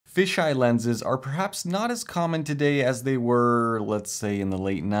Fisheye lenses are perhaps not as common today as they were, let's say, in the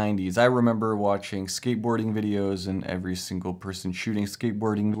late 90s. I remember watching skateboarding videos and every single person shooting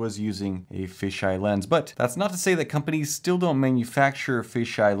skateboarding was using a fisheye lens. But that's not to say that companies still don't manufacture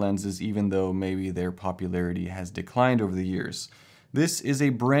fisheye lenses, even though maybe their popularity has declined over the years. This is a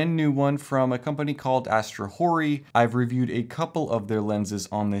brand new one from a company called Astrhori. I've reviewed a couple of their lenses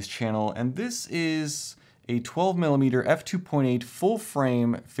on this channel, and this is a 12mm F2.8 full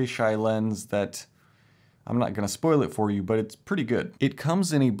frame fisheye lens that I'm not going to spoil it for you, but it's pretty good. It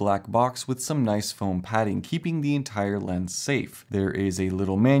comes in a black box with some nice foam padding, keeping the entire lens safe. There is a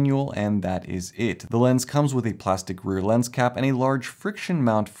little manual, and that is it. The lens comes with a plastic rear lens cap and a large friction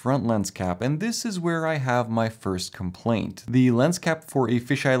mount front lens cap, and this is where I have my first complaint. The lens cap for a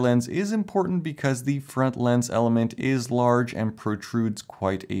fisheye lens is important because the front lens element is large and protrudes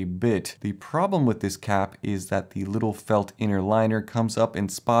quite a bit. The problem with this cap is that the little felt inner liner comes up in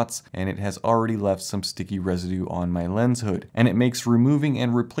spots, and it has already left some sticky residue on my lens hood, and it makes removing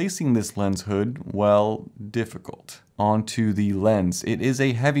and replacing this lens hood, well, difficult. Onto the lens. It is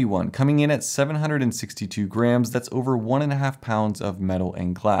a heavy one, coming in at 762 grams. That's over 1.5 pounds of metal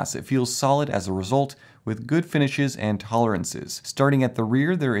and glass. It feels solid as a result, with good finishes and tolerances. Starting at the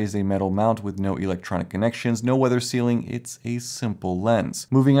rear, there is a metal mount with no electronic connections, no weather sealing. It's a simple lens.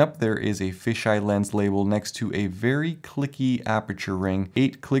 Moving up, there is a fisheye lens label next to a very clicky aperture ring.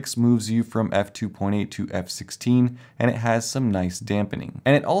 8 clicks moves you from f2.8 to f16, and it has some nice dampening.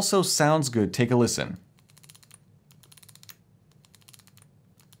 And it also sounds good. Take a listen.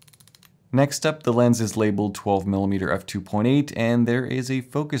 Next up, the lens is labeled 12mm f2.8, and there is a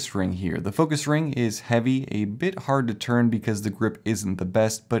focus ring here. The focus ring is heavy, a bit hard to turn because the grip isn't the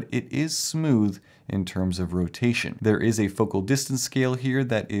best, but it is smooth in terms of rotation. There is a focal distance scale here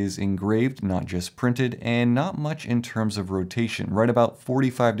that is engraved, not just printed, and not much in terms of rotation. Right about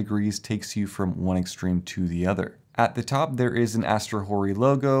 45 degrees takes you from one extreme to the other. At the top, there is an Astrhori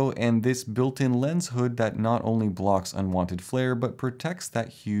logo and this built-in lens hood that not only blocks unwanted flare, but protects that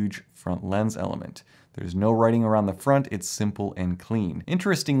huge front lens element. There's no writing around the front, it's simple and clean.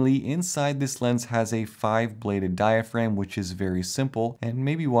 Interestingly, inside this lens has a 5-bladed diaphragm, which is very simple, and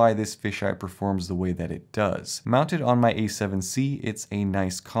maybe why this fisheye performs the way that it does. Mounted on my A7C, it's a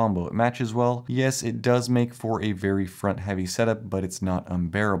nice combo. It matches well. Yes, it does make for a very front-heavy setup, but it's not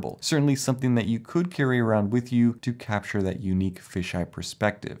unbearable. Certainly something that you could carry around with you to capture that unique fisheye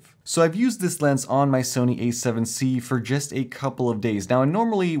perspective. So I've used this lens on my Sony A7C for just a couple of days. Now I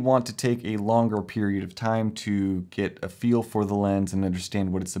normally want to take a longer period of time to get a feel for the lens and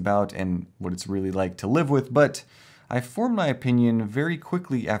understand what it's about and what it's really like to live with, but I formed my opinion very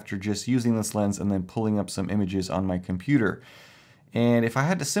quickly after just using this lens and then pulling up some images on my computer. And if I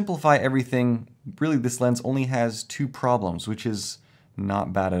had to simplify everything, really this lens only has 2 problems, which is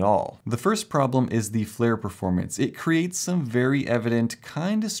not bad at all. The first problem is the flare performance. It creates some very evident,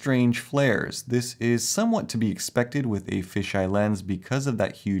 kinda strange flares. This is somewhat to be expected with a fisheye lens because of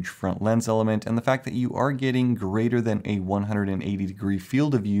that huge front lens element and the fact that you are getting greater than a 180-degree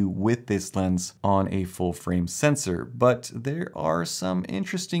field of view with this lens on a full frame sensor. But there are some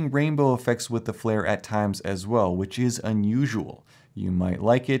interesting rainbow effects with the flare at times as well, which is unusual. You might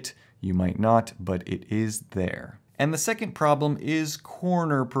like it, you might not, but it is there. And the second problem is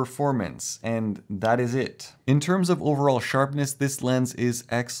corner performance, and that is it. In terms of overall sharpness, this lens is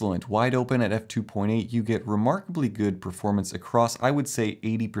excellent. Wide open at f2.8, you get remarkably good performance across, I would say,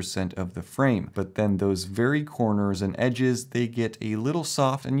 80% of the frame. But then those very corners and edges, they get a little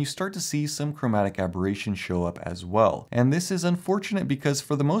soft, and you start to see some chromatic aberration show up as well. And this is unfortunate because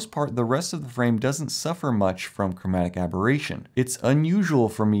for the most part, the rest of the frame doesn't suffer much from chromatic aberration. It's unusual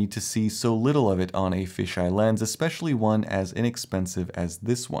for me to see so little of it on a fisheye lens, especially one as inexpensive as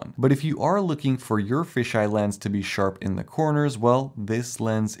this one. But if you are looking for your fisheye lens to be sharp in the corners, well, this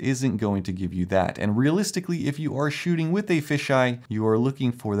lens isn't going to give you that. And realistically, if you are shooting with a fisheye, you are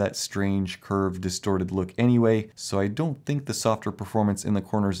looking for that strange, curved, distorted look anyway, so I don't think the softer performance in the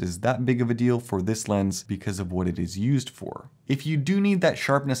corners is that big of a deal for this lens because of what it is used for. If you do need that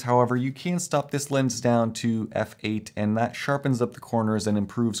sharpness, however, you can stop this lens down to f8, and that sharpens up the corners and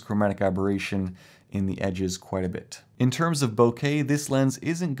improves chromatic aberration in the edges quite a bit. In terms of bokeh, this lens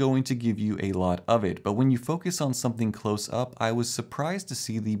isn't going to give you a lot of it, but when you focus on something close up, I was surprised to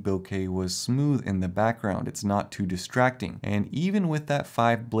see the bokeh was smooth in the background. It's not too distracting. And even with that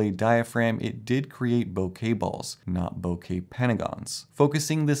 5-blade diaphragm, it did create bokeh balls, not bokeh pentagons.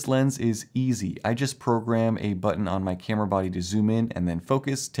 Focusing this lens is easy. I just program a button on my camera body to zoom in and then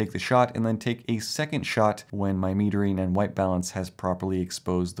focus, take the shot, and then take a second shot when my metering and white balance has properly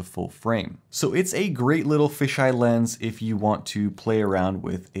exposed the full frame. So it's a great little fisheye lens. happens if you want to play around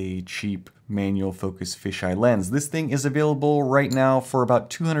with a cheap manual focus fisheye lens. This thing is available right now for about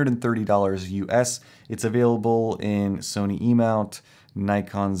 $230 US. It's available in Sony E-mount,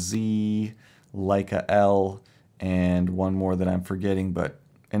 Nikon Z, Leica L, and one more that I'm forgetting, but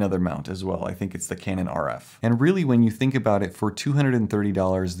another mount as well. I think it's the Canon RF. And really, when you think about it, for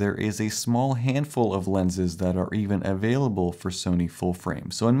 $230, there is a small handful of lenses that are even available for Sony full frame.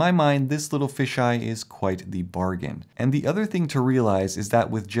 So in my mind, this little fisheye is quite the bargain. And the other thing to realize is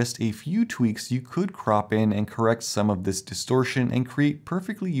that with just a few tweaks, you could crop in and correct some of this distortion and create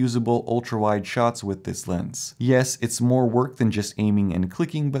perfectly usable ultra-wide shots with this lens. Yes, it's more work than just aiming and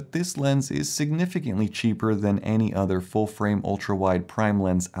clicking, but this lens is significantly cheaper than any other full-frame ultra-wide prime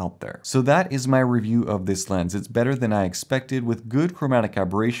lens out there. So that is my review of this lens. It's better than I expected, with good chromatic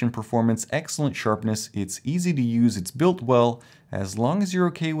aberration performance, excellent sharpness, it's easy to use, it's built well. As long as you're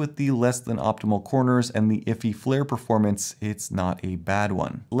okay with the less than optimal corners and the iffy flare performance, it's not a bad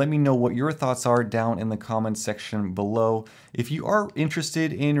one. Let me know what your thoughts are down in the comments section below. If you are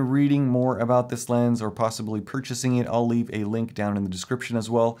interested in reading more about this lens or possibly purchasing it, I'll leave a link down in the description as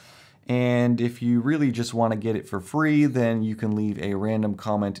well. And if you really just want to get it for free, then you can leave a random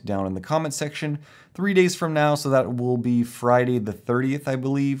comment down in the comment section. 3 days from now, so that will be Friday the 30th, I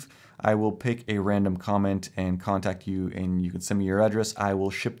believe, I will pick a random comment and contact you, and you can send me your address. I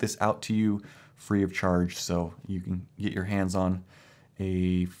will ship this out to you free of charge, so you can get your hands on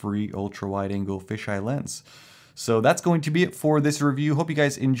a free ultra wide angle fisheye lens. So that's going to be it for this review. Hope you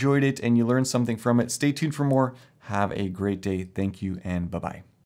guys enjoyed it and you learned something from it. Stay tuned for more. Have a great day. Thank you, and bye-bye.